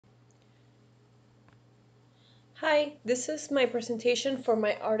Hi, this is my presentation for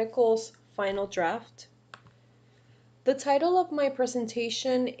my article's final draft. The title of my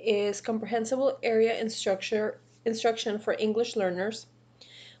presentation is Comprehensible Area Instruction for English Learners.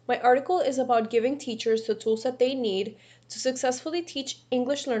 My article is about giving teachers the tools that they need to successfully teach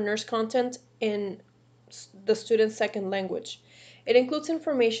English learners content in the student's second language. It includes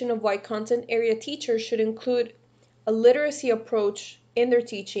information of why content area teachers should include a literacy approach in their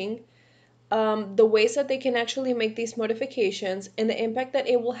teaching, the ways that they can actually make these modifications, and the impact that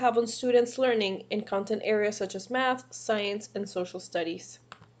it will have on students' learning in content areas such as math, science, and social studies.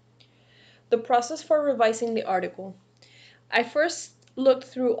 The process for revising the article. I first looked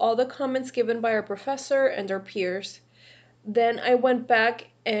through all the comments given by our professor and our peers. Then I went back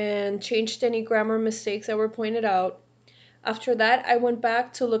and changed any grammar mistakes that were pointed out. After that, I went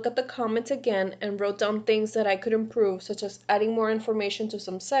back to look at the comments again and wrote down things that I could improve, such as adding more information to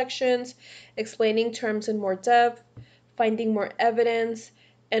some sections, explaining terms in more depth, finding more evidence,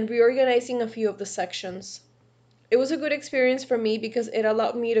 and reorganizing a few of the sections. It was a good experience for me because it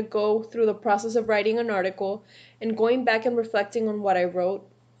allowed me to go through the process of writing an article and going back and reflecting on what I wrote.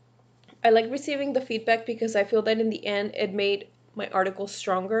 I like receiving the feedback because I feel that in the end it made my article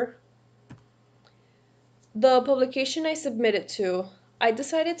stronger. The publication I submitted to, I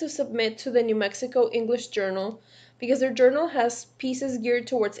decided to submit to the New Mexico English Journal because their journal has pieces geared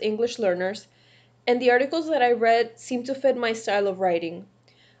towards English learners, and the articles that I read seemed to fit my style of writing.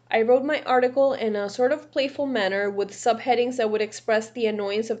 I wrote my article in a sort of playful manner with subheadings that would express the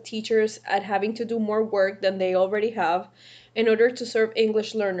annoyance of teachers at having to do more work than they already have in order to serve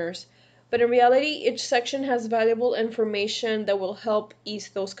English learners. But in reality, each section has valuable information that will help ease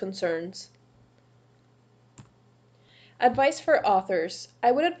those concerns. Advice for authors.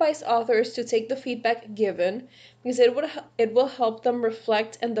 I would advise authors to take the feedback given because it will help them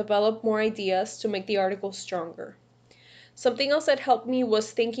reflect and develop more ideas to make the article stronger. Something else that helped me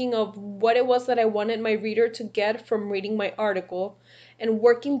was thinking of what it was that I wanted my reader to get from reading my article and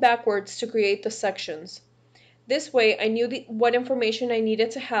working backwards to create the sections. This way, I knew what information I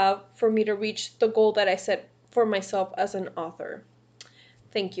needed to have for me to reach the goal that I set for myself as an author.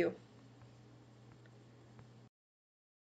 Thank you.